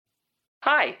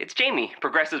Hi, it's Jamie,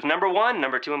 Progressive's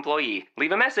number 2 employee.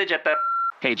 Leave a message at the...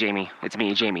 Hey, Jamie, it's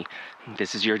me, Jamie.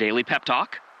 This is your daily pep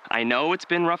talk. I know it's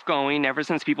been rough going ever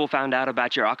since people found out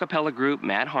about your a cappella group,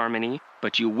 Mad Harmony,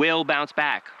 but you will bounce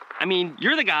back. I mean,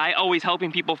 you're the guy always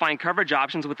helping people find coverage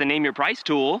options with the Name Your Price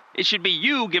tool. It should be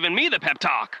you giving me the pep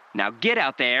talk. Now get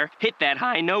out there, hit that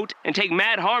high note, and take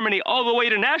Mad Harmony all the way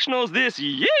to nationals this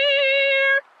year!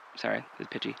 Sorry, it's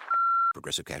pitchy.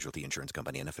 Progressive Casualty Insurance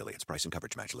Company and Affiliates. Price and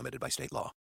coverage match limited by state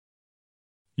law.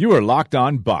 You are Locked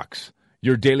On Bucks,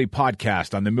 your daily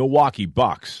podcast on the Milwaukee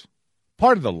Bucks.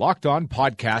 Part of the Locked On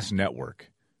Podcast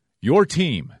Network. Your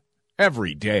team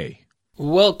every day.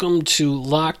 Welcome to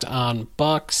Locked On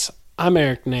Bucks. I'm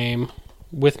Eric Name.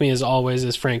 With me, as always,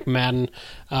 is Frank Madden.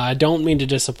 I don't mean to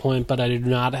disappoint, but I do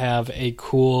not have a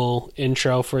cool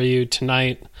intro for you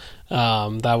tonight.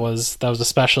 That was a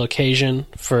special occasion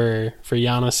for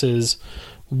Giannis's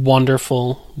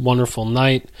wonderful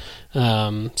night. So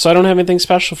I don't have anything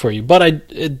special for you. But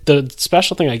the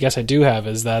special thing I guess I do have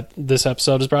is that this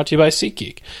episode is brought to you by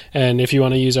SeatGeek. And if you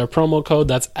want to use our promo code,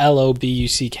 that's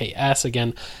LOBUCKS.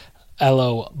 Again,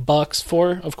 LO Bucks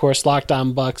for, of course, Locked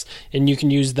On Bucks, and you can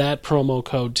use that promo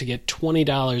code to get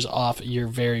 $20 off your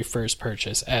very first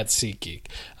purchase at SeatGeek.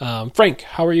 Frank,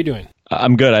 how are you doing?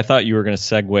 I'm good. I thought you were going to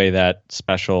segue that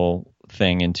special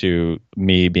thing into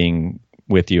me being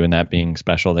with you and that being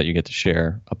special that you get to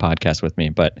share a podcast with me,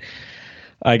 but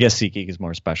I guess SeatGeek is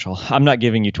more special. I'm not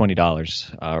giving you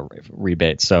 $20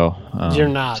 rebate, so you're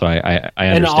not. So I understand.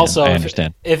 And also, I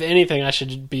understand. If anything, I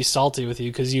should be salty with you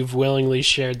because you've willingly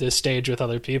shared this stage with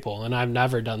other people, and I've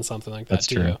never done something like that. That's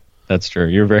to true. You. That's true.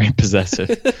 You're very possessive.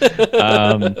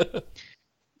 I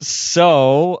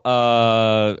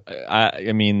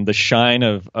mean, the shine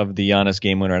of the Giannis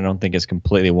game winner, I don't think is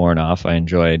completely worn off. I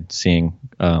enjoyed seeing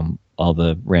all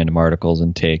the random articles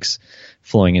and takes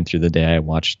flowing in through the day. I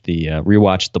watched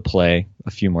rewatched the play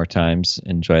a few more times.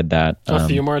 Enjoyed that. A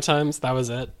few more times. That was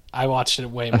it. I watched it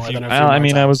way more than a few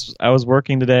more times. I was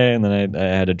working today, and then I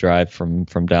had to drive from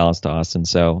Dallas to Austin,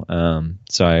 so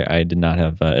I did not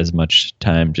have as much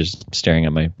time just staring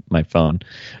at my phone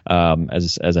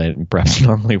as I perhaps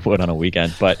normally would on a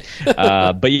weekend. But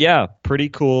yeah, pretty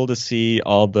cool to see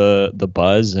all the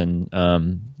buzz, and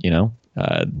you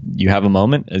have a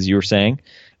moment, as you were saying.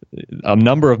 A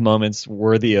number of moments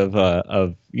worthy of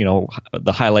the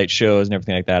highlight shows and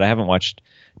everything like that. I haven't watched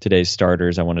today's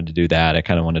starters. I wanted to do that. I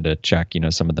kind of wanted to check,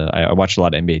 some of I watched a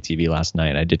lot of NBA TV last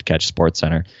night. I did catch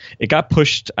SportsCenter. It got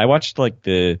pushed. I watched like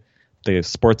the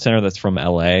SportsCenter that's from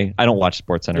LA. I don't watch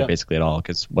SportsCenter basically at all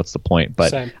because what's the point?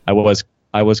 But same.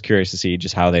 I was curious to see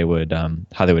just how they would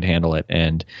handle it,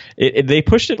 and they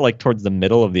pushed it like towards the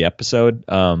middle of the episode.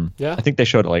 I think they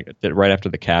showed it like right after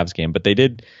the Cavs game, but they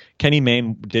did. Kenny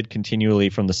Mayne did continually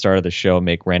from the start of the show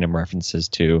make random references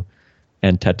to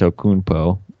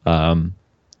Antetokounmpo.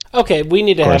 Okay, we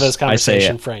need to have this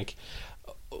conversation, Frank.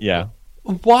 Yeah.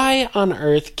 Why on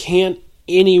earth can't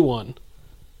anyone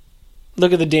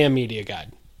look at the damn media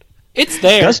guide? It's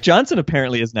there. Gus Johnson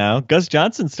apparently is now. Gus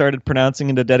Johnson started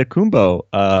pronouncing Antetokounmpo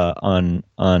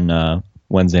on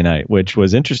Wednesday night, which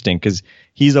was interesting because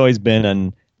he's always been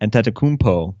an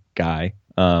Antetokounmpo guy.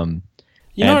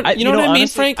 You know what I mean, honestly,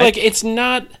 Frank? Like it's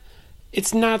not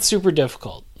super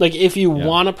difficult. Like if you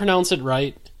want to pronounce it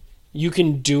right, you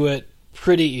can do it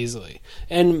pretty easily.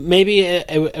 And maybe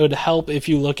it would help if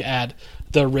you look at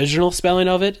the original spelling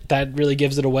of it. That really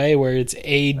gives it away, where it's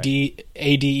Adeto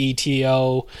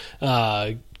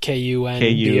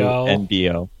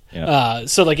Kunbo. Yeah.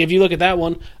 So like if you look at that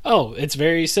one, it's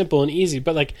very simple and easy.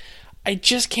 But like I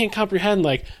just can't comprehend.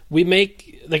 Like we make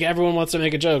everyone wants to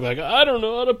make a joke. Like I don't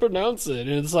know how to pronounce it,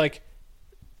 and it's like,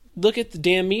 look at the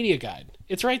damn media guide.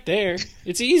 It's right there.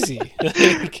 It's easy.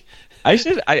 I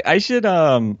should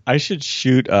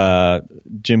shoot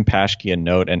Jim Paschke a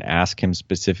note and ask him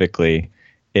specifically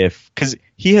because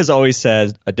he has always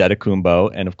said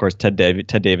Antetokounmpo, and of course Ted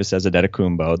Davis says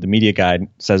Antetokounmpo. The media guide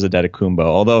says Antetokounmpo.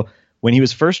 Although when he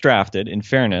was first drafted, in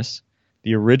fairness,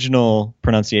 the original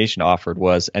pronunciation offered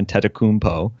was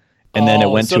Antetokounmpo. And then it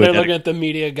went so to they're looking at the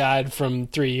media guide from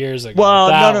 3 years ago. Well,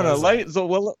 no.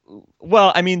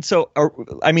 I mean,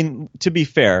 to be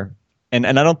fair, and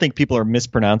I don't think people are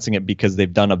mispronouncing it because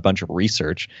they've done a bunch of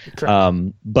research.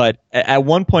 But at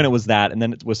one point it was that, and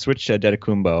then it was switched to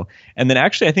Antetokounmpo. And then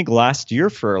actually, I think last year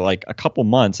for like a couple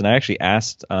months, and I actually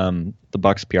asked the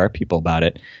Bucks PR people about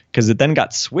it because it then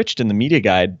got switched in the media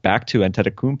guide back to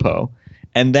Antetokounmpo.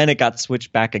 And then it got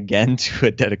switched back again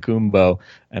to Antetokounmpo.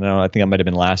 I don't know, I think it might have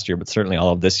been last year, but certainly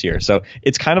all of this year. So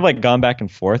it's kind of like gone back and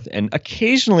forth. And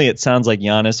occasionally it sounds like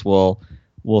Giannis will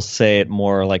will say it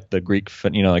more like the Greek,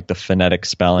 like the phonetic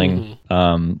spelling,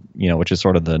 which is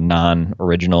sort of the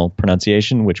non-original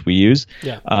pronunciation, which we use.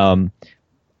 Yeah. And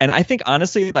I think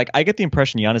honestly, like I get the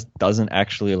impression Giannis doesn't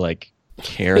actually like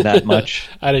care that much.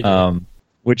 I didn't.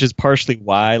 Which is partially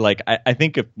why, like, I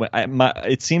think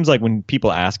it seems like when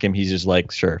people ask him, he's just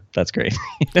like, sure, that's great.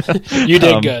 You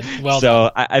did good. Well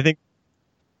so done. I think,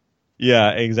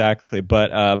 yeah, exactly.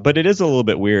 But it is a little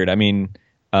bit weird. I mean,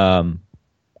 I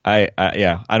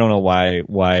don't know why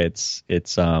why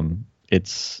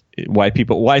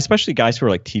especially guys who are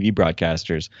like TV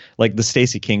broadcasters, like the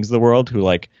Stacey Kings of the world, who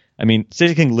like, I mean,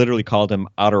 Stacey King literally called him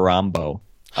Adorambo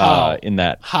in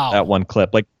that one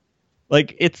clip. Like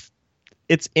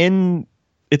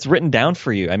it's written down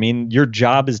for you. I mean, your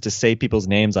job is to say people's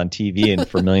names on TV and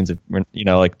for millions of,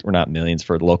 like we're not millions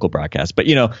for local broadcasts, but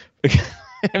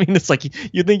I mean, it's like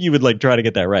you think you would like try to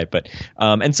get that right, but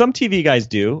and some TV guys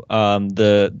do.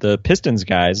 The Pistons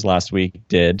guys last week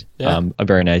did a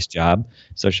very nice job,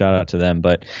 so shout out to them.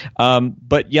 But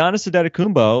Giannis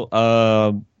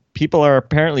Antetokounmpo, people are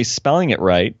apparently spelling it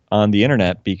right on the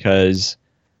internet because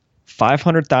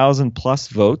 500,000 plus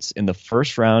votes in the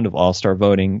first round of All-Star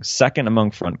voting, second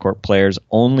among front court players,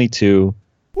 only to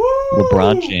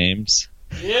LeBron James.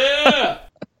 Yeah.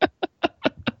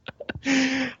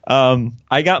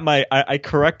 I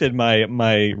corrected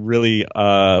my really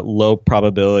low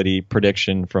probability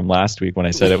prediction from last week when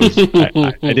I said it was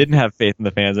I didn't have faith in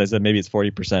the fans. I said maybe it's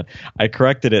 40%. I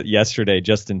corrected it yesterday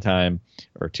just in time,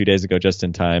 or 2 days ago just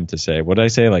in time to say, what did I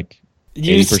say, like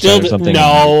you still or something?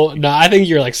 No, I think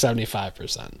you're like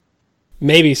 75%,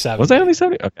 maybe 70. Was I only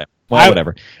 70? Okay, well,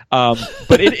 whatever.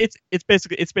 But it's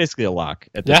basically a lock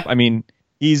at this. I mean,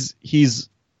 he's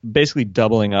basically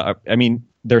doubling up. I mean,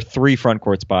 they're 3 front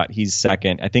court spot. He's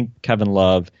second. I think Kevin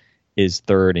Love is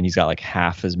third, and he's got like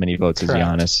half as many votes as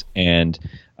Giannis. And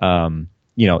and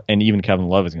even Kevin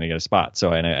Love is going to get a spot.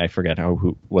 So, and I forget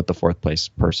what the fourth place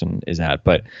person is at,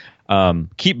 but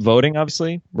keep voting.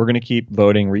 Obviously, we're going to keep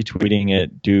voting, retweeting it.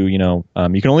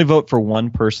 You can only vote for one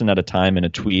person at a time in a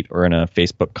tweet or in a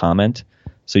Facebook comment.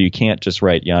 So you can't just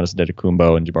write Giannis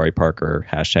Antetokounmpo and Jabari Parker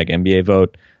 #NBA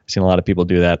vote. I've seen a lot of people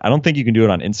do that. I don't think you can do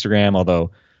it on Instagram, although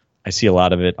I see a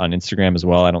lot of it on Instagram as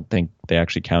well. I don't think they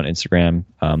actually count Instagram.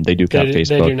 They do count Facebook.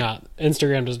 They do not.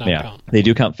 Instagram does not count. They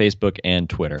do count Facebook and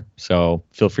Twitter. So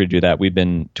feel free to do that. We've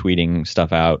been tweeting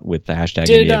stuff out with the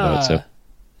 #NBA vote. So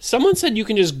someone said you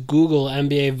can just Google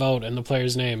NBA vote and the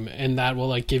player's name, and that will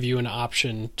like give you an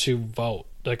option to vote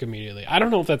like immediately. I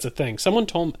don't know if that's a thing. Someone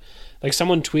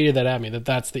tweeted that at me,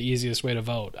 that's the easiest way to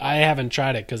vote. I haven't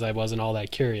tried it because I wasn't all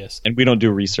that curious. And we don't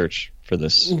do research for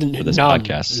this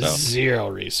podcast. So. Zero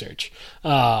research.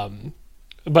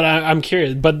 But I'm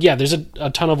curious. But yeah, there's a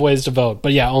ton of ways to vote.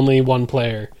 But yeah, only one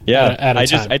player at a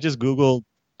time. I just Googled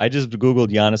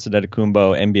Giannis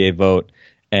Antetokounmpo NBA vote,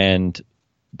 and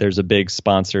there's a big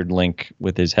sponsored link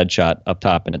with his headshot up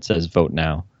top, and it says vote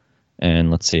now.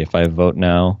 And let's see, if I vote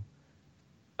now,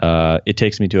 it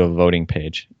takes me to a voting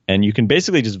page. And you can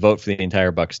basically just vote for the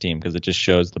entire Bucks team because it just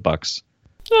shows the Bucks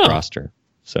roster.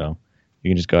 So you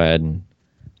can just go ahead, and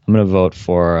I'm going to vote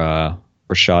for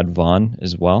Rashad Vaughn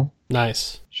as well.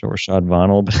 Nice. Show Rashad Vaughn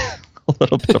a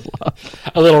little bit of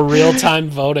love. A little real-time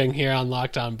voting here on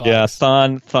Locked On Bucks. Yeah,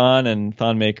 Thon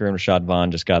Maker and Rashad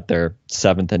Vaughn just got their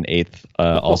 7th and 8th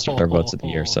All-Star votes of the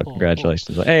year. So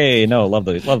congratulations. Hey, no, love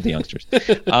the youngsters.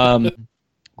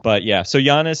 But yeah, so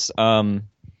Giannis,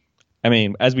 I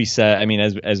mean, as we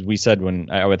said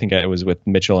when I think I was with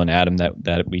Mitchell and Adam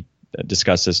that we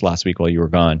discussed this last week while you were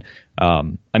gone.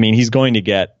 I mean, he's going to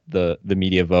get the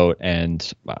media vote,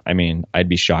 and I mean, I'd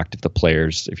be shocked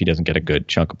if he doesn't get a good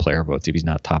chunk of player votes if he's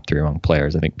not top 3 among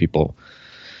players. I think people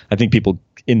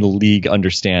in the league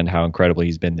understand how incredible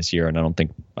he's been this year, and I don't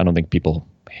think people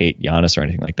hate Giannis or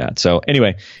anything like that. So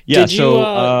anyway, yeah.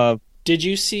 Did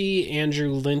you see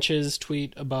Andrew Lynch's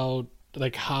tweet about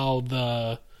like how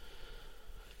the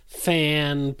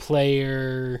fan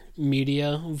player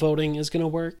media voting is going to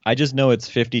work? I just know it's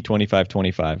 50 25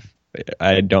 25.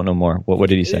 I don't know more. What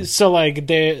did he say? So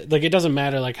it doesn't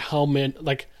matter like how many,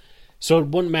 like, so it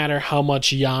wouldn't matter how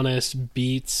much Giannis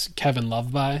beats Kevin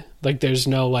Love by. Like there's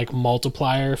no like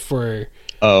multiplier for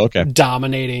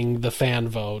dominating the fan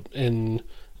vote, and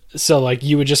so like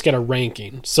you would just get a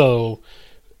ranking. So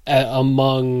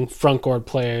among front court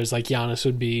players, like Giannis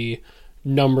would be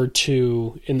number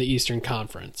 2 in the Eastern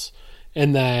Conference,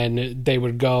 and then they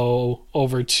would go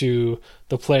over to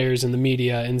the players and the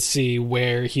media and see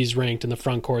where he's ranked in the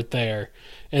front court there,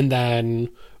 and then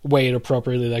weigh it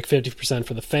appropriately, like 50%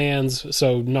 for the fans,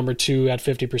 so number 2 at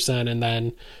 50%, and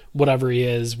then whatever he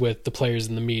is with the players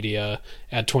and the media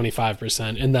at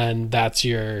 25%, and then that's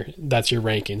your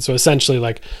ranking. So essentially,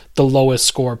 like, the lowest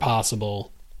score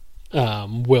possible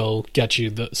will get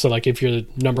you so like if you're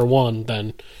number 1,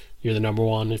 then you're the number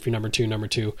 1. If you're number 2, number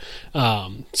 2.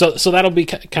 So that'll be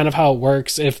kind of how it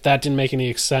works. If that didn't make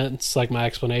any sense, like my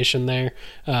explanation there,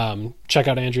 check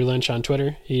out Andrew Lynch on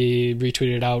Twitter. He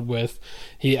retweeted it out with,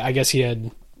 I guess he had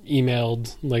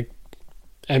emailed like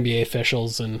NBA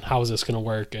officials and how is this going to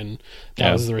work, and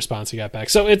that was the response he got back.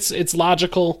 So it's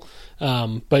logical,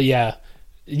 but yeah,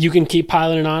 you can keep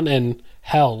piling on, and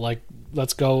hell, like,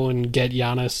 let's go and get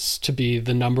Giannis to be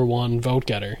the number 1 vote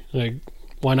getter. Like,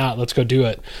 why not? Let's go do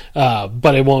it.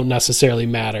 But it won't necessarily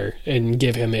matter and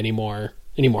give him any more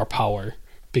power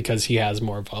because he has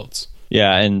more votes.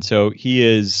 Yeah, and so he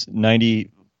is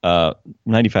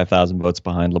 95,000 votes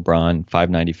behind LeBron,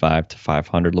 595 to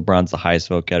 500. LeBron's the highest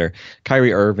vote getter.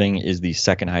 Kyrie Irving is the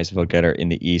second highest vote getter in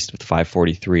the East with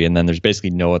 543, and then there's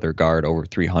basically no other guard over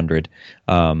 300.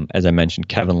 As I mentioned,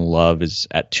 Kevin Love is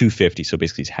at 250, so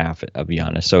basically he's half of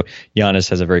Giannis. So Giannis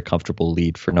has a very comfortable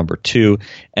lead for number 2.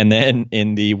 And then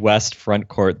in the West front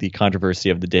court, the controversy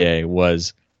of the day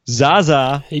was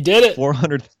Zaza. He did it.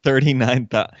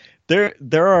 439,000.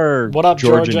 There are what up,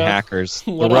 Georgian Georgia? hackers.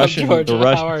 What up,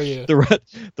 Georgia? How are you?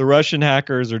 The Russian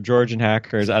hackers or Georgian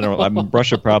hackers. I don't know.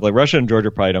 Russia and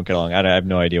Georgia probably don't get along. I have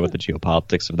no idea what the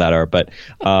geopolitics of that are, but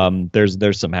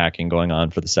there's some hacking going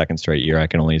on for the second straight year, I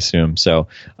can only assume. So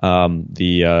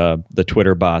the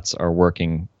Twitter bots are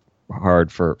working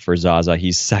hard for Zaza.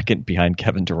 He's second behind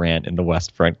Kevin Durant in the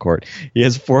West front court. He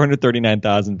has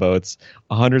 439,000 votes,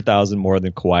 100,000 more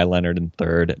than Kawhi Leonard in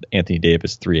third, Anthony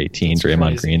Davis 318, That's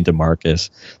Draymond crazy. Green, DeMarcus.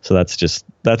 So that's just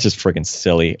freaking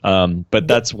silly. But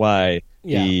that's why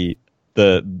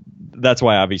that's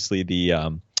why obviously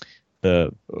the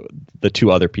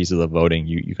two other pieces of voting,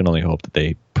 you can only hope that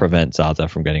they prevent Zaza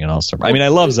from getting an All-Star. I mean, I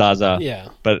love Zaza,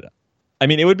 but I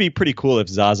mean, it would be pretty cool if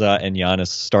Zaza and Giannis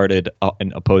started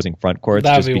in opposing front courts,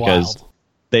 That'd just be because wild.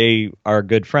 They are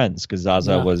good friends. Because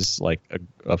Zaza was like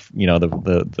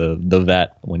the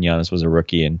vet when Giannis was a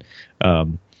rookie, and I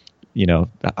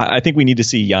think we need to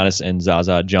see Giannis and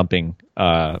Zaza jumping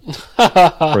for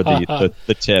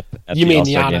the tip. At You the mean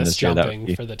All-Star game Giannis this year.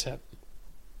 jumping for the tip?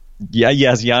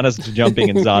 Yes, Giannis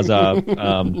jumping and Zaza,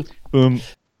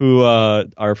 who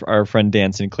our friend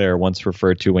Dan Sinclair once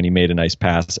referred to when he made a nice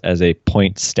pass as a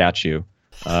point statue.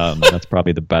 That's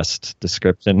probably the best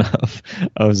description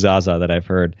of Zaza that I've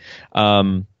heard.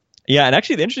 And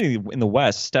actually, interestingly, in the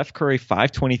West, Steph Curry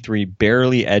 523,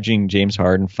 barely edging James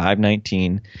Harden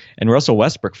 519, and Russell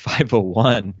Westbrook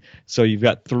 501. So you've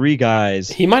got 3 guys.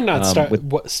 He might not start.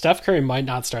 Steph Curry might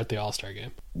not start the All-Star game.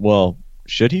 Well,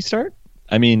 should he start?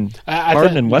 I mean,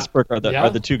 Harden and Westbrook are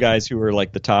the 2 guys who are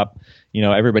like the top.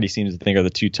 Everybody seems to think are the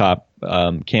 2 top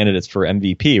candidates for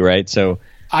MVP, right? So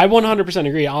I 100%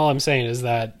 agree. All I'm saying is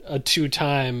that a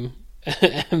 2-time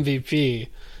MVP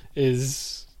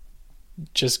is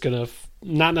just gonna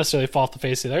not necessarily fall off the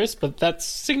face of the earth, but that's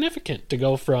significant to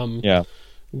go from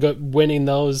winning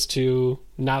those to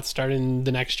not starting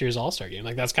the next year's All-Star game.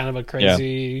 Like, that's kind of a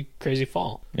crazy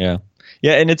fall.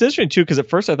 Yeah, and it's interesting too because at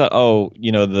first I thought,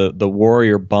 the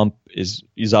Warrior bump is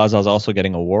Zaza's also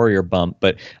getting a Warrior bump,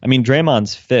 but I mean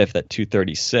Draymond's 5th at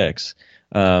 236,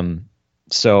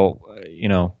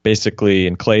 so basically,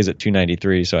 and Clay's at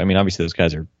 293. So I mean, obviously those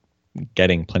guys are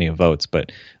getting plenty of votes,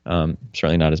 but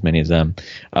certainly not as many as them.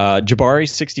 Jabari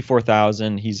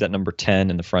 64,000. He's at number 10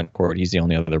 in the front court. He's the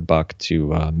only other Buck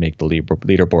to make the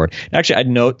leaderboard. Actually, I'd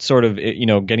note sort of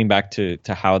getting back to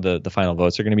how the final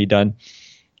votes are going to be done.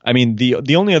 I mean,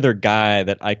 the only other guy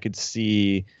that I could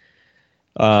see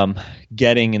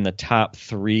getting in the top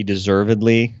 3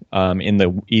 deservedly in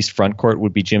the East front court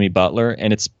would be Jimmy Butler,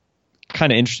 and it's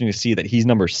kind of interesting to see that he's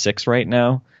number 6 right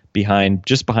now, behind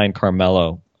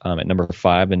Carmelo at number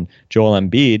 5, and Joel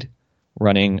Embiid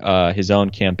running his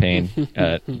own campaign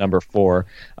at number 4.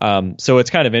 So it's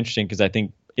kind of interesting because I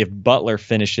think if Butler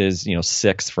finishes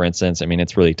 6th, for instance, I mean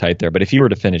it's really tight there, but if he were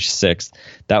to finish 6th,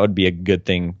 that would be a good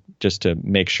thing, just to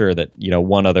make sure that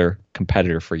one other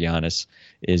competitor for Giannis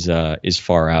is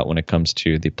far out when it comes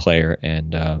to the player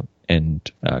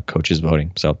and coaches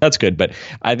voting. So that's good, but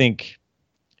I think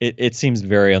it seems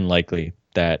very unlikely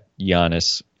that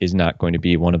Giannis is not going to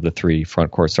be one of the 3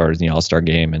 front court starters in the All-Star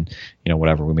game, and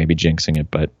whatever, we may be jinxing it,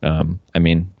 but I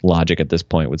mean, logic at this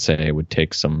point would say it would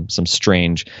take some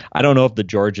strange. I don't know if the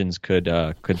Georgians could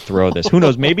throw this. Who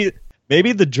knows? Maybe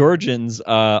maybe the Georgians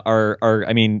are.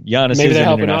 I mean, Giannis Maybe is they're an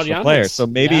helping out international Giannis. player, so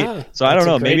maybe. Yeah, so I don't that's a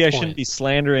know. great Maybe I point. shouldn't be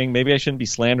slandering. Maybe I shouldn't be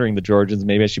slandering the Georgians.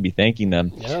 Maybe I should be thanking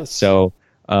them. Yes. So,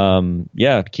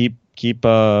 yeah, keep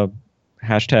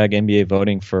hashtag NBA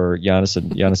voting for Giannis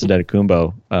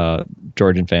Antetokounmpo,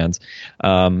 Georgian fans,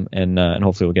 and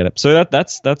hopefully we'll get it. So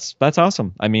that's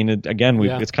awesome. I mean,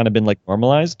 it's kind of been like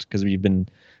normalized because we've been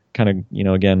kind of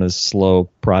again this slow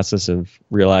process of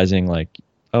realizing like,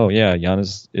 oh yeah,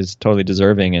 Giannis is totally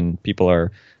deserving, and people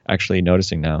are actually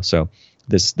noticing now. So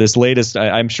this latest,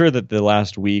 I'm sure that the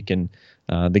last week and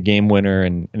the game winner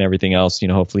and everything else,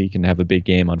 hopefully you can have a big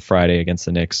game on Friday against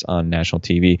the Knicks on national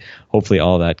TV. Hopefully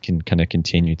all that can kind of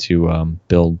continue to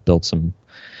build some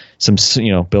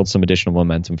build some additional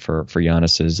momentum for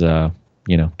Giannis's kind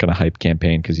of hype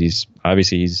campaign, because he's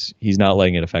not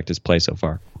letting it affect his play so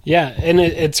far. Yeah, and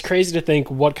it's crazy to think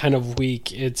what kind of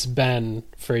week it's been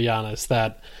for Giannis.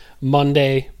 That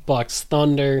Monday, Bucks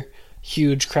Thunder,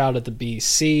 huge crowd at the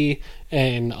BC,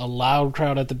 and a loud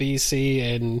crowd at the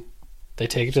BC, and they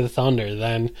take it to the Thunder.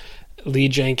 Then Lee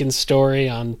Jenkins' story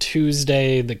on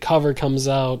Tuesday, the cover comes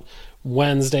out.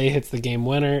 Wednesday hits the game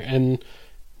winner, and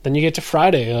then you get to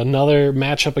Friday, another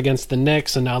matchup against the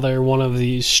Knicks, another one of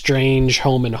these strange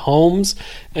home and homes,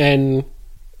 and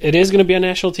it is going to be on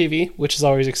national TV, which is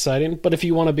always exciting. But if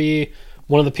you want to be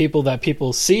one of the people that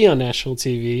people see on national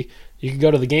TV, you can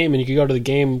go to the game, and you can go to the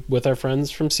game with our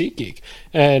friends from SeatGeek.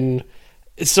 And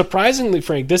surprisingly,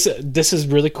 Frank, this is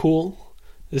really cool.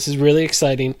 This is really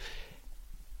exciting.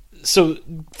 So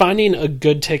finding a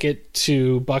good ticket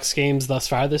to Bucks games thus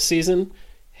far this season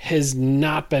has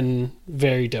not been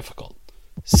very difficult.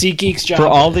 SeatGeek's job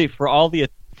for all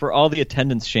the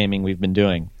attendance shaming we've been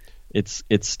doing, it's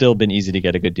still been easy to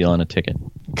get a good deal on a ticket.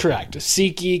 Correct.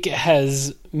 SeatGeek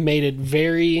has made it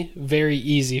very, very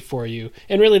easy for you,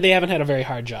 and really they haven't had a very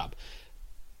hard job.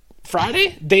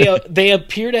 Friday, they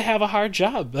appear to have a hard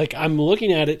job. Like, I'm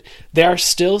looking at it, there are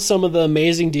still some of the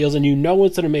amazing deals, and you know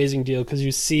it's an amazing deal because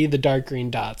you see the dark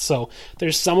green dots. So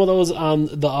there's some of those on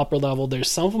the upper level, there's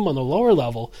some of them on the lower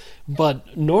level,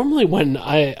 but normally when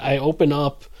I open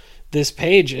up this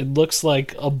page, it looks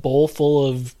like a bowl full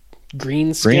of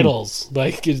green Skittles.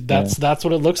 Like that's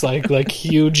what it looks like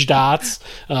huge dots.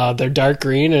 They're dark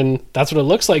green, and that's what it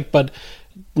looks like, but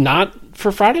not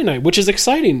for Friday night, which is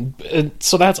exciting.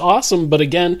 So that's awesome. But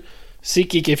again,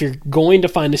 SeatGeek, if you're going to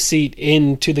find a seat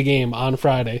into the game on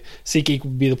Friday, SeatGeek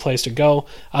would be the place to go.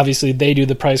 Obviously, they do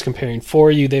the price comparing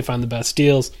for you. They find the best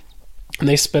deals, and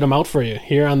they spit them out for you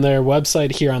here on their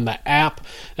website, here on the app.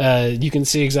 You can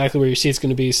see exactly where your seat's going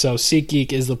to be. So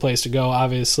SeatGeek is the place to go.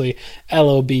 Obviously,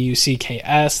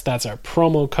 LOBUCKS. That's our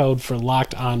promo code for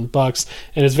Locked On Bucks,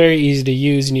 and it's very easy to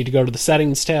use. You need to go to the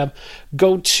settings tab,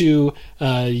 go to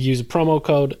use a promo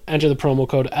code, enter the promo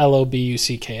code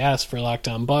LOBUCKS for Locked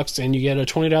On Bucks, and you get a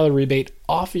 $20 rebate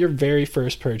off your very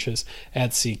first purchase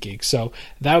at SeatGeek. So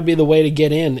that would be the way to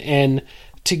get in. And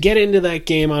to get into that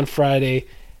game on Friday,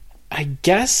 I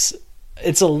guess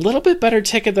it's a little bit better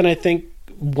ticket than I think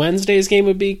Wednesday's game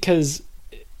would be, because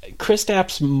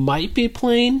Kristaps might be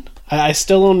playing. I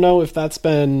still don't know if that's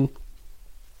been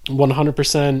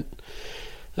 100%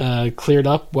 cleared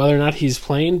up whether or not he's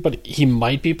playing, but he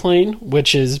might be playing,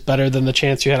 which is better than the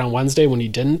chance you had on Wednesday when he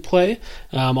didn't play.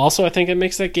 Also, I think it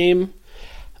makes that game,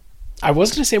 I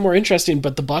was going to say more interesting,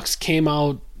 but the Bucks came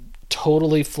out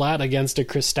totally flat against a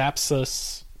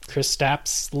Kristapsless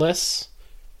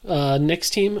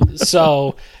Knicks team.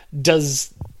 So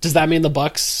does that mean the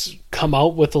Bucks come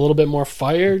out with a little bit more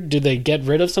fire? Do they get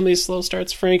rid of some of these slow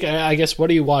starts, Frank? I guess,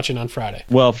 what are you watching on Friday?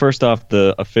 Well, first off,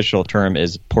 the official term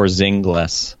is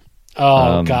Porzingis.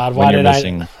 Oh God, why did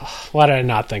I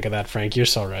not think of that, Frank? You're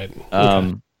so right.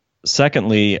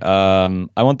 Secondly,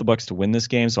 I want the Bucks to win this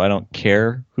game, so I don't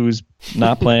care who's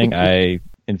not playing. I,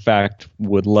 in fact,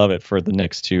 would love it for the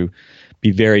Knicks to be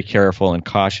very careful and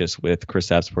cautious with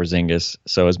Kristaps Porzingis.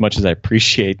 So as much as I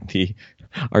appreciate the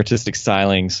artistic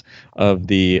stylings of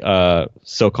the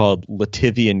so-called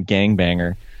Latvian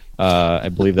gangbanger, I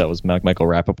believe that was Michael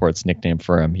Rappaport's nickname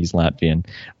for him. He's Latvian.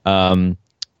 I'm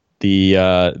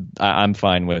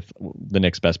fine with the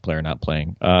Knicks' best player not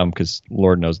playing, because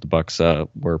Lord knows the Bucks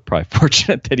were probably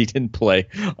fortunate that he didn't play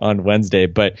on Wednesday.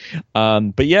 But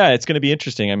yeah, it's going to be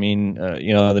interesting. I mean,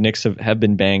 the Knicks have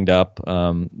been banged up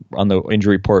on the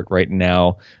injury report right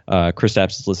now.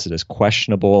 Kristaps is listed as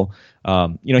questionable.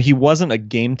 He wasn't a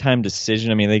game time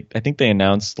decision. I mean, I think they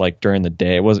announced like during the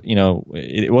day. It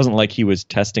wasn't like he was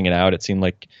testing it out. It seemed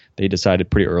like they decided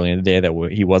pretty early in the day that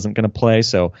he wasn't going to play.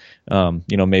 So,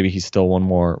 maybe he's still one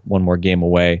more game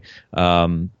away.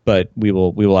 But we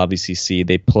will obviously see.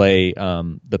 They play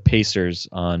the Pacers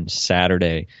on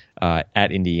Saturday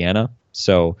at Indiana.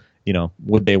 So,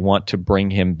 would they want to bring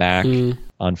him back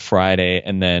on Friday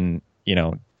and then,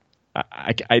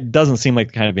 it doesn't seem like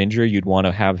the kind of injury you'd want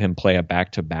to have him play a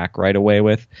back-to-back right away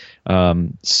with.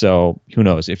 So who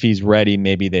knows? If he's ready,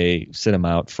 maybe they sit him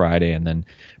out Friday and then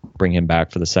bring him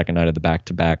back for the second night of the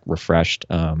back-to-back refreshed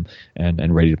and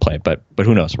ready to play. But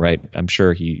who knows, right? I'm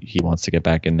sure he wants to get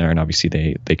back in there, and obviously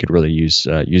they could really use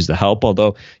the help.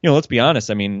 Although, let's be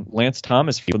honest. I mean, Lance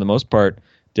Thomas, for the most part,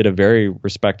 did a very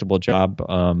respectable job.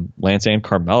 Lance and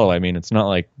Carmelo. I mean, it's not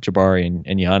like Jabari and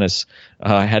Giannis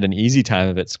had an easy time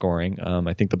of it scoring.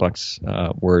 I think the Bucks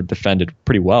were defended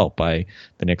pretty well by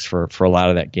the Knicks for a lot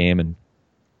of that game. And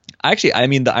actually, I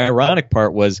mean, the ironic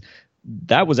part was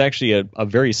that was actually a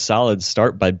very solid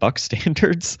start by Bucks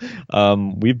standards.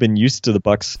 We've been used to the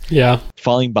Bucks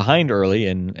falling behind early,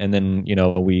 and then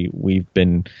we've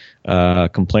been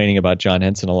complaining about John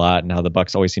Henson a lot and how the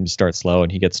Bucks always seem to start slow,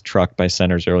 and he gets trucked by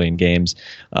centers early in games.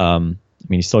 I mean,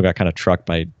 he still got kind of trucked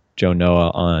by Joe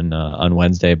Noah on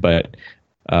Wednesday, but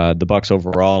the Bucks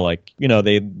overall,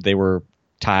 they were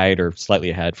tied or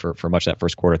slightly ahead for much of that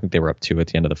first quarter. I think they were up 2 at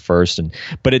the end of the first,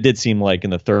 but it did seem like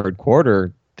in the third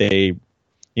quarter they,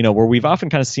 where we've often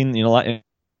kind of seen, a lot of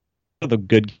the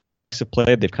good games have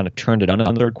played, they've kind of turned it on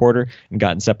in the third quarter and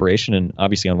gotten separation. And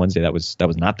obviously on Wednesday that was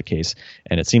not the case.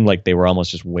 And it seemed like they were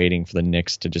almost just waiting for the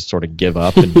Knicks to just sort of give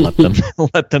up and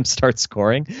let them start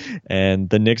scoring. And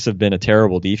the Knicks have been a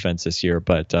terrible defense this year,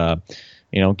 but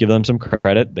give them some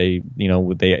credit. They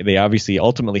obviously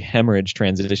ultimately hemorrhaged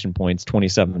transition points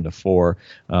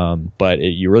 27-4. But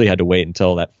you really had to wait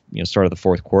until that start of the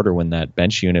fourth quarter when that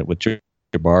bench unit with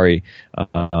Jabari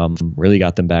really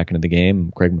got them back into the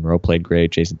game. Craig Monroe played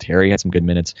great. Jason Terry had some good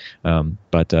minutes.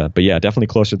 But yeah, definitely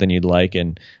closer than you'd like,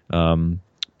 and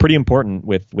pretty important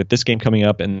with this game coming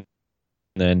up, and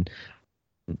then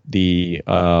the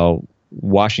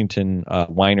Washington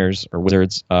Whiners or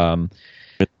Wizards,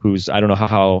 who's, I don't know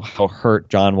how hurt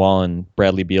John Wall and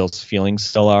Bradley Beal's feelings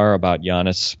still are about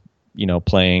Giannis,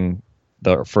 playing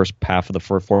the first half of the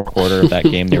fourth quarter of that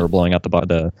game. They were blowing out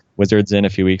the Wizards in a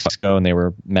few weeks ago, and they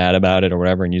were mad about it or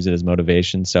whatever and use it as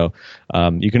motivation. So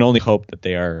you can only hope that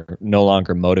they are no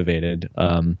longer motivated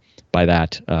by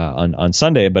that on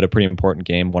Sunday, but a pretty important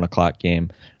game, 1:00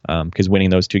 game, because winning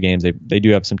those two games, they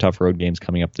do have some tough road games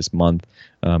coming up this month.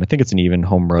 I think it's an even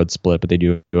home road split, but they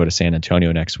do go to San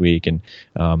Antonio next week, and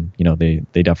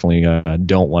they definitely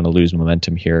don't want to lose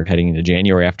momentum here heading into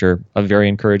January after a very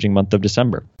encouraging month of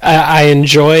December. I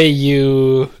enjoy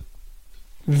you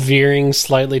veering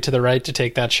slightly to the right to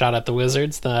take that shot at the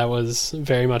Wizards. That was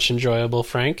very much enjoyable,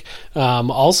 Frank.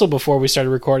 Also, before we started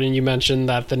recording, you mentioned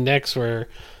that the Knicks were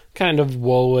kind of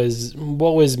woe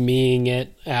is meing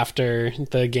it after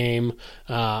the game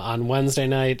on Wednesday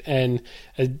night, and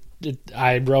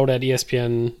I wrote at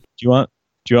ESPN. Do you want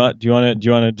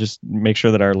to just make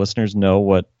sure that our listeners know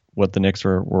what the Knicks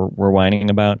were whining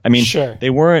about? I mean, sure. They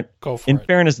weren't. Go for in it.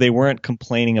 fairness, they weren't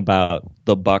complaining about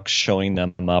the Bucks showing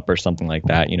them up or something like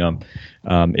that.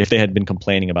 If they had been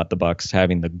complaining about the Bucks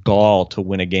having the gall to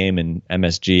win a game in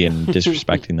MSG and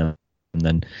disrespecting them, and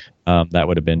then that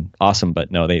would have been awesome. But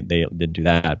no, they didn't do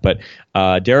that. But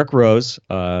Derrick Rose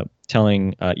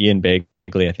telling Ian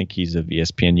Begley, I think he's of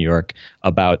ESPN New York,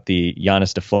 about the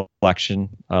Giannis deflection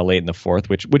late in the fourth,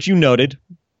 which you noted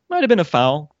might have been a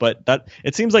foul, but that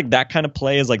it seems like that kind of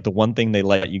play is like the one thing they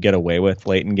let you get away with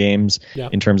late in games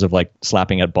in terms of like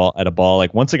slapping at a ball.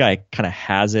 Like once a guy kind of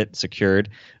has it secured,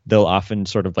 they'll often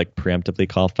sort of like preemptively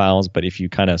call fouls. But if you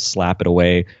kind of slap it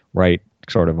away right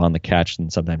sort of on the catch, then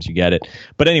sometimes you get it.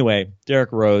 But anyway,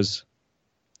 Derrick Rose,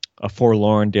 a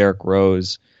forlorn Derrick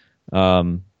Rose,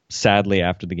 sadly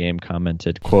after the game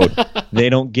commented, quote, they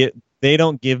don't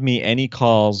give me any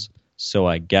calls, so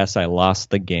I guess I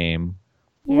lost the game.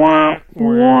 And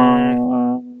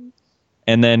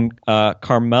then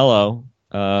Carmelo,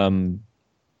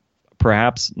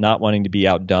 perhaps not wanting to be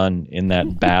outdone in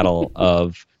that battle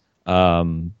of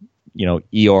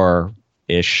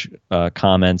Eeyore-ish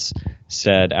comments,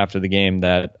 said after the game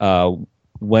that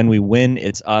when we win,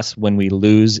 it's us. When we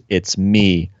lose, it's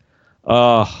me.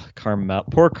 Oh,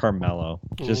 poor Carmelo.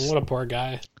 What a poor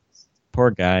guy. Poor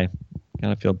guy.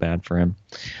 Kind of feel bad for him.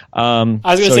 I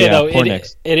was going to say, though,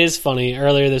 it is funny.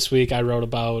 Earlier this week, I wrote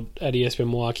about at ESPN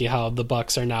Milwaukee how the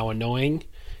Bucks are now annoying,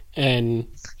 and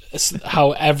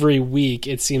how every week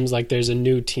it seems like there's a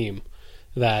new team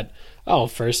that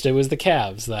first it was the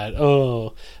Cavs that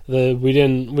we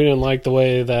didn't like the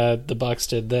way that the Bucks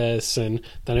did this, and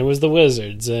then it was the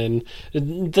Wizards, and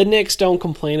the Knicks don't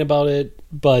complain about it,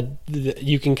 but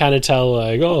you can kind of tell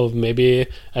like, maybe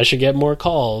I should get more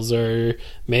calls, or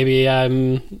maybe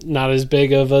I'm not as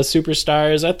big of a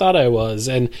superstar as I thought I was,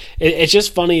 and it's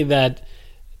just funny that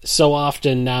so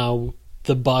often now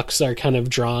the Bucks are kind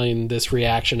of drawing this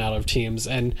reaction out of teams,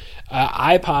 and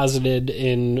I posited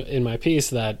in my piece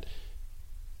that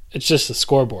it's just a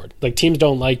scoreboard. Like, teams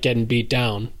don't like getting beat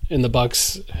down, and the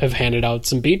Bucks have handed out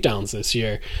some beatdowns this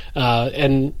year,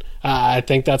 and I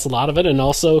think that's a lot of it. And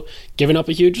also giving up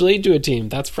a huge lead to a team,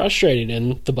 that's frustrating,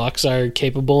 and the Bucks are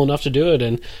capable enough to do it.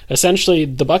 And essentially,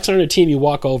 the Bucks aren't a team you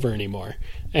walk over anymore.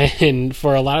 And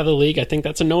for a lot of the league, I think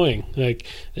that's annoying. Like,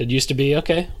 it used to be,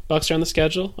 okay, Bucks are on the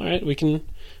schedule. All right, we can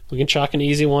chalk an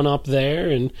easy one up there.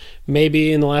 And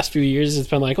maybe in the last few years, it's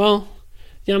been like, well,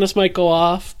 Giannis might go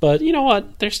off, but you know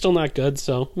what? They're still not good,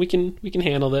 so we can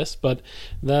handle this. But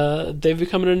they've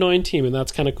become an annoying team, and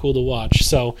that's kind of cool to watch.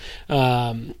 So,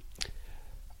 all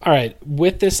right,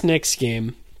 with this Knicks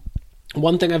game,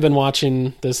 one thing I've been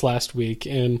watching this last week,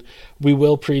 and we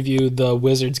will preview the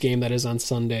Wizards game that is on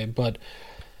Sunday, but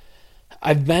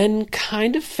I've been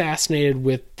kind of fascinated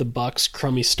with the Bucks'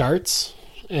 crummy starts,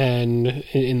 and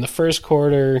in the first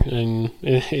quarter, and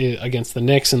against the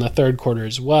Knicks in the third quarter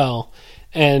as well.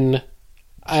 And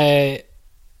I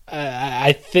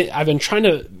think I've been trying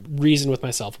to reason with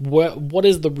myself, what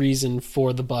is the reason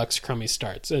for the Bucks' crummy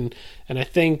starts? And I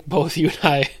think both you and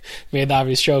I made the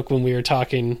obvious joke when we were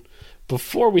talking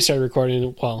before we started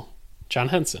recording. Well, John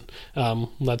Henson.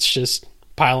 Let's just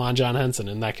pile on John Henson,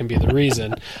 and that can be the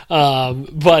reason.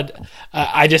 But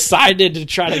I decided to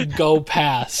try to go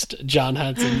past John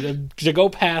Henson, to go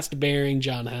past bearing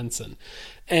John Henson.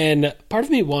 And part of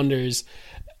me wonders,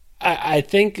 I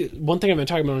think one thing I've been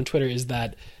talking about on Twitter is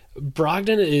that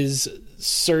Brogdon is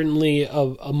certainly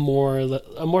a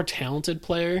more talented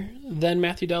player than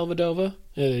Matthew Dellavedova.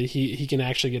 He can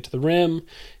actually get to the rim.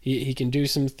 He can do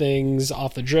some things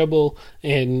off the dribble,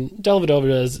 and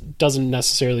Dellavedova doesn't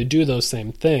necessarily do those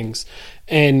same things.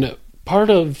 And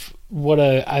part of what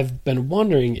I've been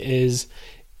wondering is,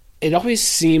 it always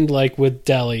seemed like with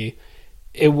Delly,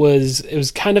 it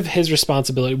was kind of his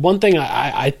responsibility. One thing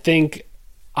I think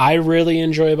I really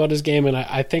enjoy about his game, and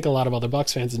I think a lot of other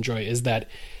Bucks fans enjoy, is that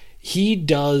he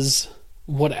does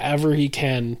whatever he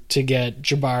can to get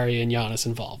Jabari and Giannis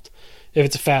involved. If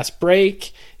it's a fast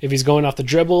break, if he's going off the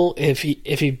dribble, if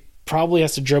he probably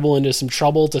has to dribble into some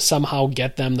trouble to somehow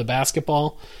get them the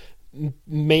basketball.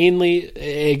 Mainly,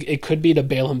 it could be to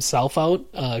bail himself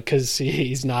out, because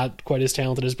he's not quite as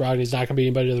talented as Brogdon. He's not going to beat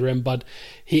anybody to the rim, but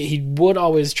he would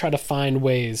always try to find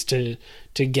ways to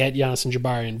get Giannis and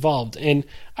Jabari involved. And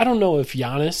I don't know if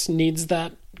Giannis needs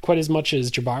that quite as much as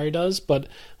Jabari does, but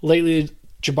lately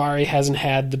Jabari hasn't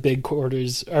had the big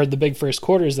quarters, or the big first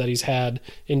quarters that he's had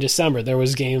in December. There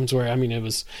was games where, it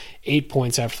was 8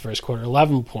 points after the first quarter,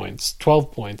 11 points,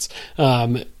 12 points.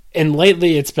 And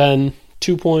lately it's been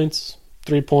 2 points,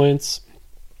 3 points.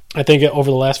 I think over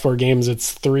the last 4 games,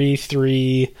 it's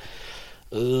 3-3,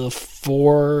 4-4,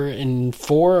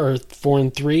 or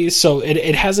 4-3. So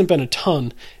it hasn't been a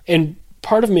ton. And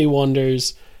part of me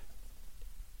wonders,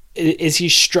 is he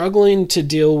struggling to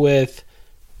deal with,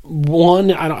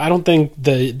 one, I don't think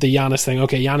the Giannis thing,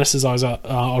 okay, Giannis is always out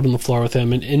on the floor with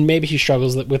him, and maybe he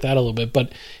struggles with that a little bit,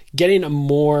 but getting a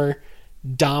more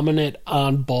dominant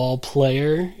on-ball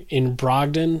player in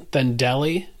Brogdon than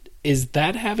Delly, is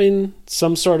that having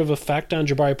some sort of effect on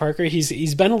Jabari Parker?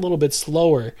 He's been a little bit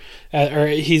slower, or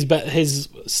his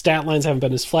stat lines haven't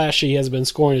been as flashy. He hasn't been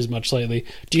scoring as much lately.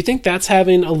 Do you think that's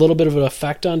having a little bit of an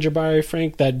effect on Jabari,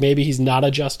 Frank, that maybe he's not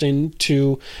adjusting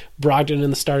to Brogdon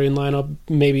in the starting lineup,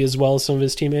 maybe as well as some of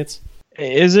his teammates?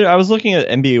 I was looking at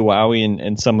NBA Wowie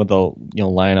and some of the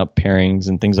lineup pairings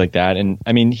and things like that, and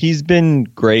he's been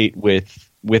great with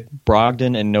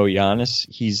Brogdon and no Giannis.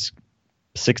 He's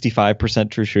 65%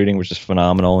 true shooting, which is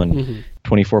phenomenal, and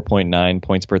 24.9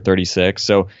 points per 36.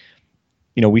 So,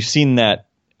 we've seen that.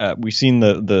 We've seen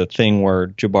the thing where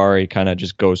Jabari kind of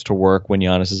just goes to work when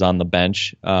Giannis is on the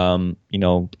bench.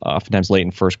 Oftentimes late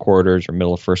in first quarters or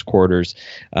middle of first quarters.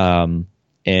 And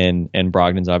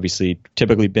Brogdon's obviously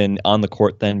typically been on the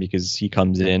court then, because he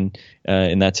comes in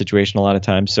that situation a lot of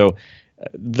times. So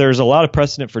there's a lot of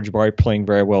precedent for Jabari playing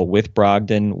very well with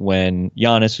Brogdon when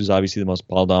Giannis, who's obviously the most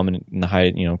ball dominant in the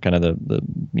high, kind of the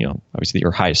obviously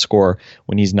your highest scorer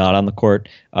when he's not on the court.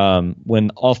 When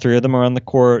all three of them are on the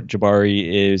court,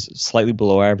 Jabari is slightly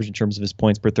below average in terms of his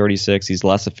points per 36. He's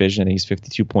less efficient. He's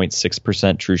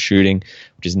 52.6% true shooting,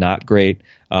 which is not great.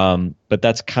 But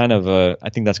that's kind of a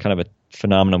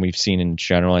phenomenon we've seen in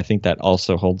general. I think that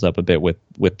also holds up a bit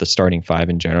with the starting five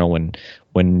in general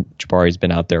when Jabari's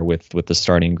been out there with the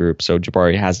starting group. So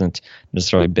Jabari hasn't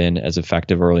necessarily been as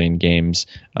effective early in games,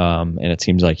 and it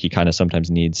seems like he kind of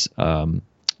sometimes needs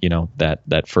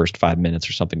that first 5 minutes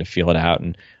or something to feel it out.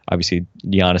 And obviously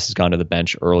Giannis has gone to the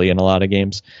bench early in a lot of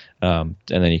games, and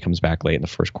then he comes back late in the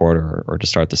first quarter or to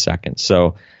start the second.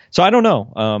 So I don't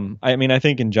know. I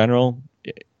think in general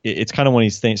it's kind of one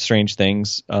of these strange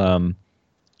things.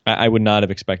 I would not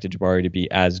have expected Jabari to be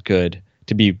as good,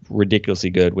 to be ridiculously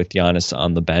good with Giannis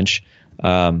on the bench.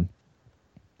 Because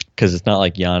it's not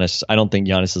like Giannis. I don't think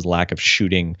Giannis's lack of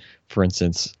shooting, for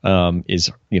instance,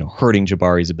 is hurting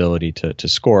Jabari's ability to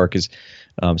score. Because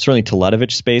certainly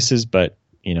Teletovic spaces, but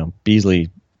Beasley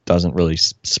doesn't really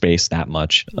space that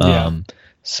much. Yeah.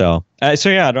 So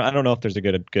yeah, I don't know if there's a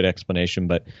good explanation,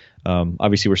 but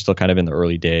obviously we're still kind of in the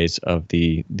early days of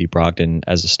the Brogdon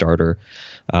as a starter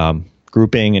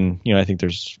grouping, and I think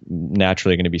there's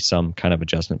naturally going to be some kind of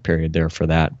adjustment period there for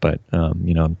that. But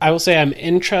I will say I'm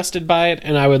interested by it,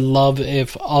 and I would love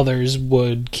if others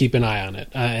would keep an eye on it.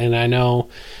 And I know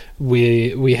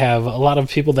we have a lot of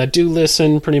people that do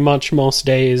listen pretty much most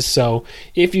days. So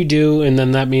if you do, and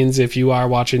then that means if you are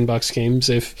watching Bucks games,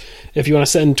 if you want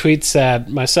to send tweets at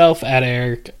myself at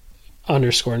Eric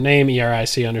 _name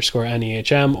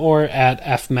ERIC_NEHM or at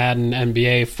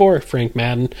FMaddenNBA for Frank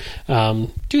Madden,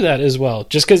 do that as well.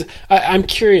 Just because I'm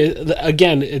curious.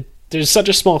 Again, there's such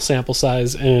a small sample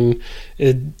size, and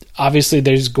obviously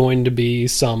there's going to be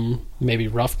some maybe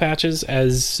rough patches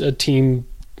as a team.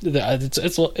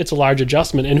 It's a large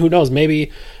adjustment, and who knows,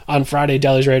 maybe on Friday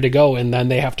Delly's ready to go and then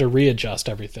they have to readjust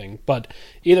everything. But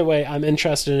either way, I'm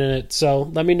interested in it, so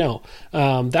let me know.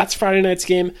 That's Friday night's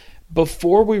game.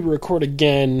 Before we record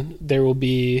again, there will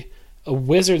be a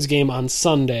Wizards game on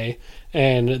Sunday,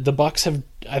 and the Bucks have,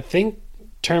 I think,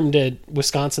 termed it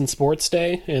Wisconsin Sports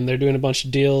Day, and they're doing a bunch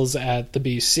of deals at the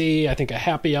BC. I think a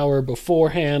happy hour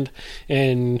beforehand,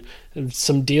 and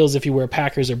some deals if you wear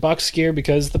Packers or Bucks gear,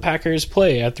 because the Packers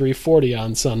play at 3:40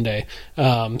 on Sunday.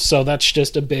 So that's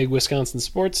just a big Wisconsin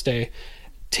Sports Day.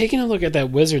 Taking a look at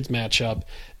that Wizards matchup,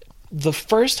 the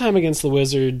first time against the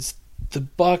Wizards, the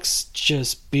Bucks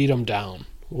just beat them down,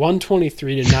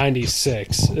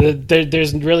 123-96.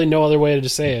 There's really no other way to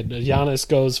say it. Giannis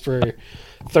goes for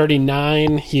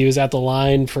 39. He was at the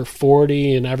line for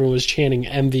 40, and everyone was chanting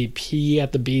MVP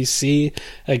at the BC.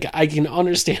 Like, I can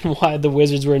understand why the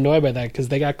Wizards were annoyed by that, because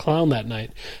they got clowned that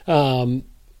night.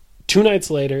 3 nights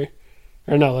later.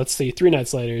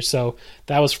 So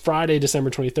that was Friday,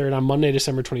 December 23rd. On Monday,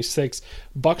 December 26th,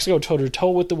 Bucks go toe-to-toe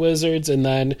with the Wizards, and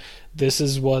then this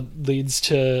is what leads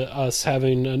to us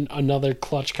having another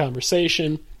clutch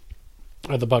conversation.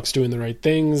 Are the Bucks doing the right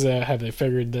things? Have they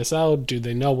figured this out? Do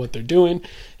they know what they're doing?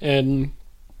 And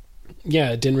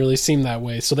yeah, it didn't really seem that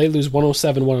way. So they lose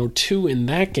 107-102 in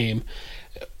that game.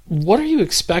 What are you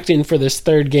expecting for this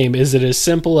third game? Is it as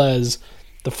simple as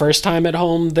the first time at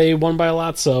home they won by a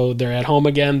lot, so they're at home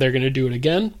again, they're going to do it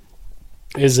again?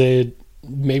 Is it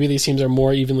maybe these teams are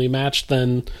more evenly matched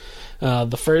than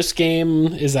the first game?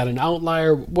 Is that an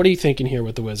outlier? What are you thinking here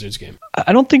with the Wizards game?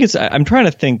 I don't think it's. I'm trying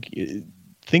to think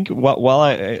while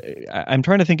I'm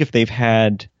trying to think if they've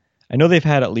had. I know they've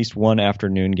had at least one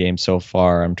afternoon game so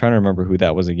far. I'm trying to remember who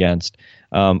that was against.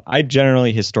 I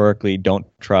generally historically don't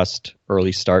trust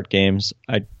early start games.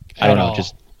 I don't know,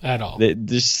 just at all.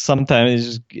 There's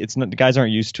sometimes it's not, the guys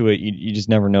aren't used to it. You just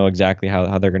never know exactly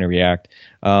how they're going to react.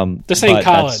 This ain't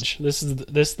college. This is the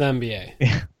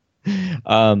NBA.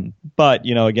 But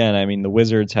again, I mean, the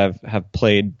Wizards have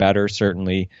played better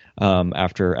certainly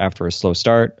after a slow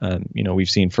start. We've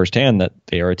seen firsthand that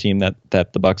they are a team that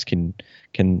the Bucks can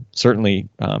certainly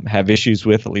have issues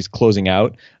with, at least closing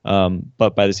out.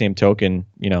 But by the same token,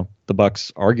 the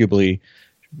Bucks arguably,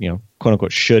 quote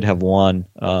unquote, should have won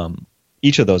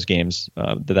each of those games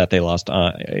that they lost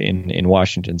in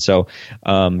Washington. So,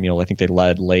 I think they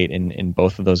led late in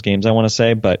both of those games, I want to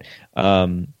say, but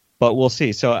we'll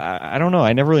see. So I don't know.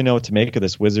 I never really know what to make of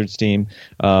this Wizards team.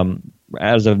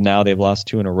 As of now, they've lost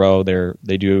 2 in a row.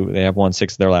 They have won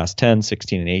 6 of their last 10,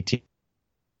 16 and 18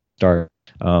 start.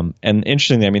 And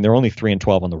interestingly, I mean, they're only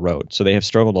 3-12 on the road, so they have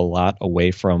struggled a lot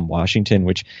away from Washington,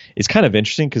 which is kind of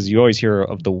interesting because you always hear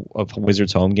of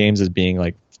Wizards home games as being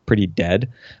like pretty dead.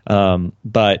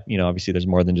 But obviously there's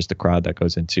more than just the crowd that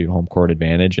goes into home court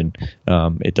advantage, and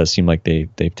it does seem like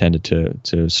they've tended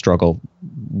to struggle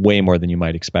way more than you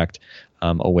might expect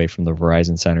away from the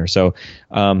Verizon Center. So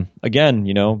again,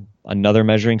 another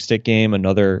measuring stick game,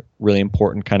 another really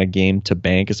important kind of game to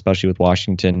bank, especially with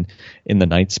Washington in the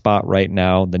 9th spot right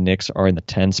now. The Knicks are in the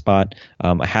 10 spot,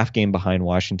 a half game behind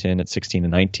Washington at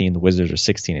 16-19. The Wizards are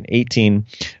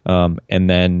 16-18. And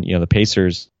then, the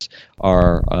Pacers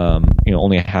are,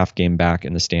 only a half game back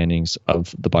in the standings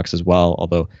of the Bucks as well,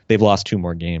 although they've lost 2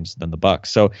 more games than the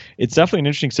Bucks. So it's definitely an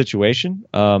interesting situation.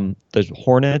 The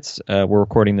Hornets, we're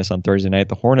recording this on Thursday night.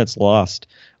 The Hornets lost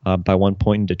by 1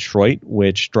 point in Detroit,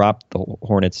 which dropped the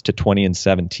Hornets to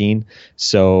 20-17.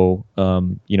 So,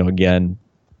 again,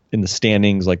 in the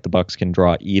standings, like the Bucks can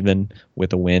draw even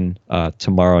with a win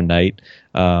tomorrow night.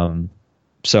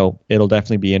 So it'll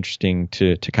definitely be interesting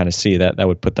to kind of see that. That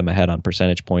would put them ahead on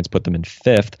percentage points, put them in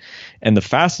 5th. And the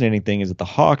fascinating thing is that the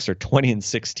Hawks are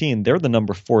 20-16. They're the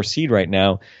number 4 seed right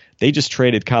now. They just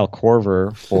traded Kyle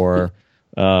Korver for,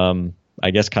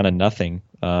 I guess, kind of nothing.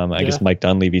 I guess Mike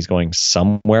Dunleavy's going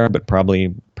somewhere, but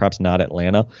perhaps not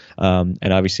Atlanta.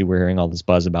 And obviously we're hearing all this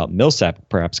buzz about Millsap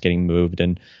perhaps getting moved.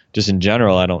 And just in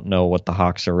general, I don't know where the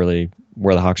Hawks are really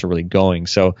going.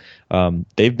 So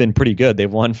they've been pretty good.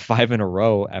 They've won 5 in a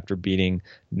row after beating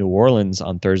New Orleans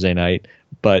on Thursday night,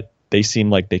 but they seem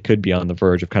like they could be on the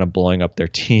verge of kind of blowing up their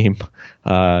team.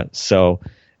 So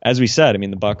as we said,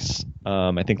 the Bucks,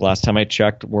 I think last time I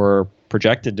checked, were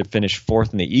projected to finish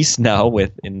 4th in the East now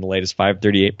in the latest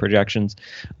 538 projections.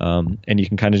 And you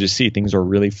can kind of just see things are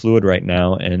really fluid right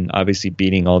now. And obviously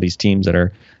beating all these teams that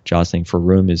are jostling for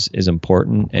room is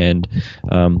important. And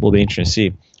will be interesting to see.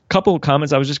 A couple of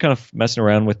comments. I was just kind of messing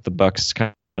around with the Bucks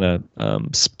kind of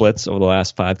splits over the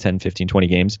last 5, 10, 15, 20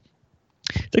 games.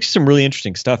 It's actually some really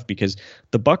interesting stuff because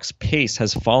the Bucks pace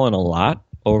has fallen a lot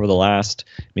over the last,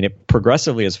 it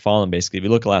progressively has fallen basically. If you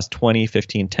look at the last 20,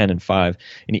 15, 10, and 5,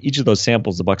 in each of those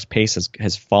samples, the Bucks pace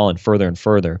has fallen further and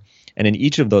further. And in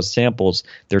each of those samples,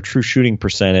 their true shooting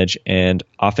percentage and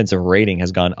offensive rating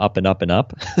has gone up and up and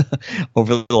up.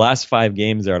 Over the last 5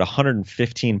 games, they're at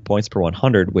 115 points per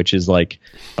 100, which is like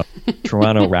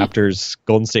Toronto Raptors,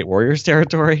 Golden State Warriors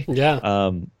territory.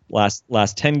 Yeah.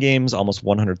 Last 10 games, almost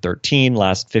 113.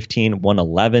 Last 15,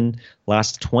 111.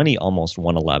 Last 20, almost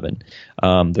 111.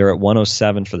 They're at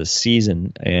 107 for the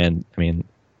season. And,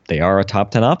 they are a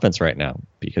top 10 offense right now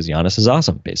because Giannis is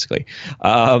awesome, basically.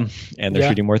 And they're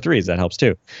shooting more threes. That helps,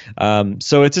 too.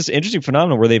 So it's this interesting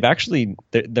phenomenon where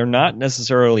they're not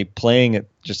necessarily playing at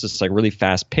just this like really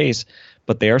fast pace,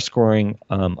 but they are scoring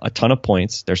a ton of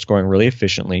points. They're scoring really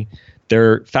efficiently.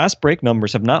 Their fast break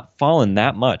numbers have not fallen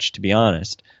that much, to be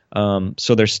honest.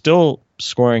 So they're still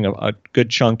scoring a good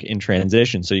chunk in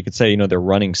transition. So you could say, they're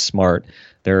running smart.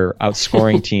 They're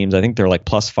outscoring teams. I think they're like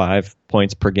plus 5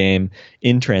 points per game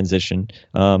in transition.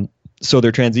 So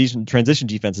their transition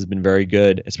defense has been very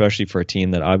good, especially for a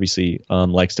team that obviously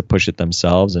likes to push it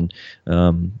themselves. And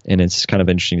it's kind of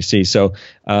interesting to see. So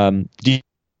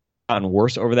gotten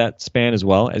worse over that span as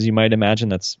well, as you might imagine.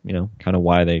 That's kind of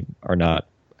why they are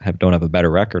don't have a better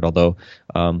record. Although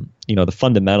the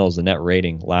fundamentals, the net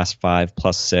rating, last 5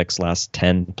 +6, last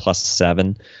 10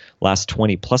 +7, last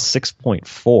 20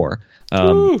 +6.4,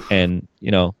 and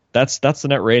that's the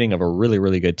net rating of a really,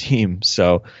 really good team.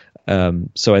 So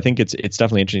I think it's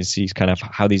definitely interesting to see kind of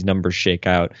how these numbers shake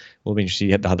out. We'll be interested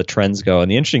to see how the trends go. And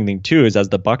the interesting thing too is as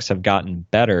the Bucks have gotten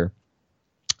better,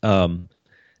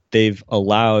 they've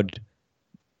allowed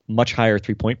much higher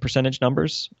 3-point percentage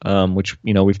numbers, which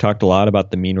we've talked a lot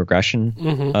about the mean regression,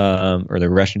 or the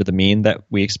regression to the mean that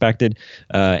we expected,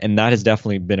 and that has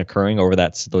definitely been occurring over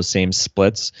those same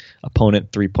splits.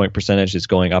 Opponent 3-point percentage is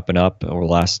going up and up over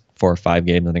the last 4 or 5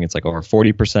 games. I think it's like over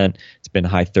 40%. It's been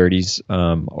high 30s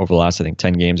over the last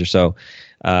 10 games or so.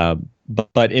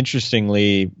 But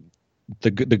interestingly, the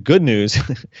good news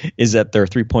is that their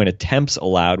 3-point attempts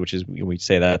allowed, which is we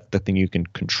say that the thing you can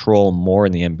control more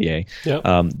in the NBA. Yep.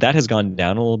 That has gone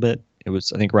down a little bit. It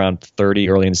was, I think, around 30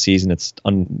 early in the season. It's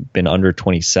been under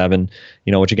 27.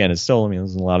 Which again is still,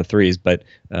 there's a lot of threes, but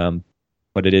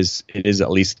it is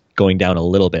at least going down a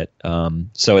little bit.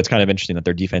 So it's kind of interesting that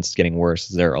their defense is getting worse.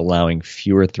 They're allowing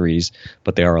fewer threes,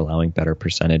 but they are allowing better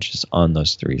percentages on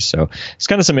those threes. So it's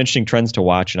kind of some interesting trends to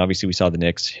watch. And obviously we saw the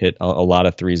Knicks hit a lot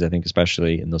of threes, I think,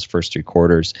 especially in those first 3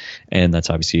 quarters. And that's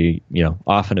obviously,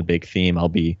 often a big theme. I'll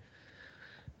be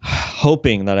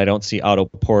hoping that I don't see Otto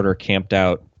Porter camped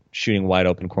out shooting wide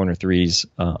open corner threes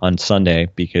on Sunday,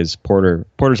 because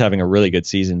Porter's having a really good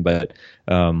season, but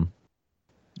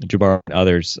Jabbar and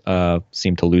others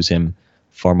seem to lose him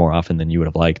far more often than you would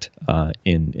have liked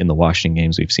in the Washington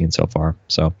games we've seen so far.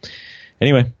 So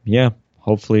anyway,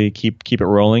 hopefully keep it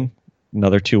rolling.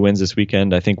 another 2 wins this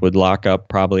weekend, I think would lock up,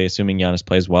 probably assuming Giannis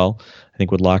plays well, I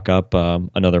think would lock up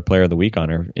another player of the week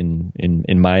honor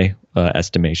in my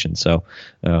estimation. So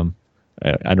I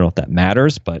don't know if that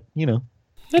matters, but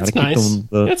that's nice.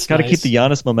 Got to keep the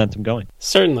Giannis momentum going.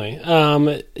 Certainly.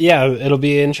 Yeah, it'll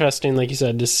be interesting, like you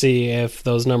said, to see if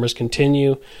those numbers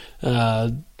continue.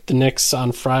 The Knicks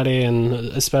on Friday, and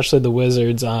especially the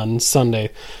Wizards on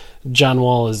Sunday. John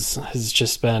Wall has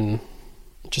just been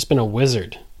a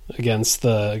wizard against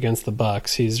the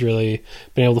Bucks. He's really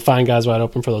been able to find guys wide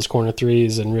open for those corner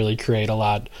threes and really create a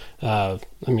lot. I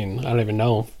don't even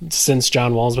know, since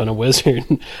John Wall's been a wizard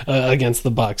against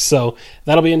the Bucks. So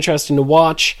that'll be interesting to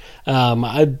watch.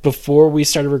 Before we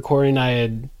started recording, I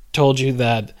had told you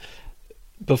that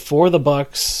before the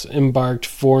Bucks embarked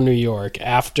for New York,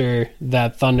 after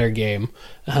that Thunder game,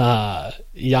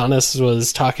 Giannis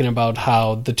was talking about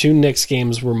how the 2 Knicks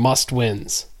games were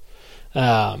must-wins.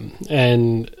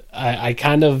 And I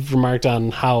kind of remarked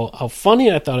on how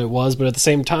funny I thought it was, but at the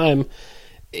same time,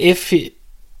 if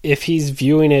he's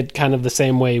viewing it kind of the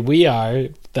same way we are,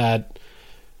 that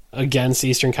against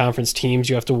Eastern Conference teams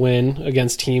you have to win,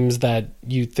 against teams that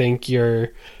you think you're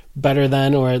better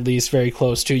than, or at least very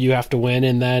close to, you have to win,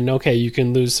 and then okay, you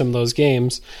can lose some of those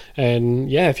games.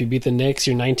 And yeah, if you beat the Knicks,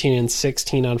 you're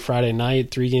 19-16 on Friday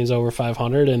night, 3 games over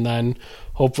 500, and then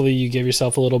hopefully you give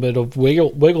yourself a little bit of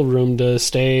wiggle room to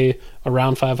stay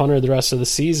around 500 the rest of the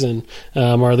season,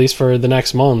 or at least for the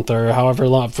next month, or however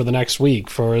long, for the next week,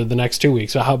 for the next 2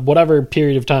 weeks, whatever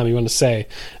period of time you want to say.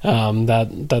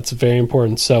 That's very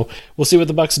important. So we'll see what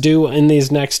the Bucks do in these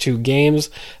next 2 games.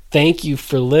 Thank you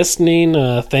for listening.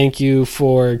 Thank you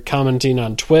for commenting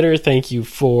on Twitter. Thank you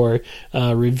for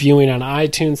reviewing on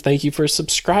iTunes. Thank you for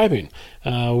subscribing.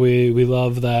 We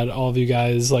love that all of you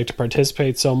guys like to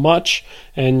participate so much,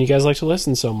 and you guys like to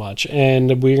listen so much.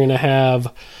 And we're going to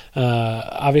have,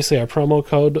 obviously, our promo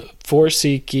code for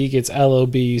SeatGeek. It's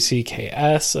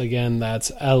LOBUCKS. Again,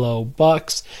 that's LO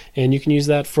Bucks. And you can use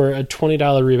that for a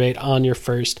 $20 rebate on your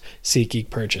first SeatGeek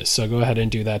purchase. So go ahead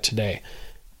and do that today.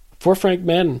 For Frank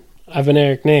Madden, I've been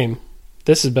Eric Name.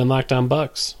 This has been Locked On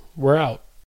Bucks. We're out.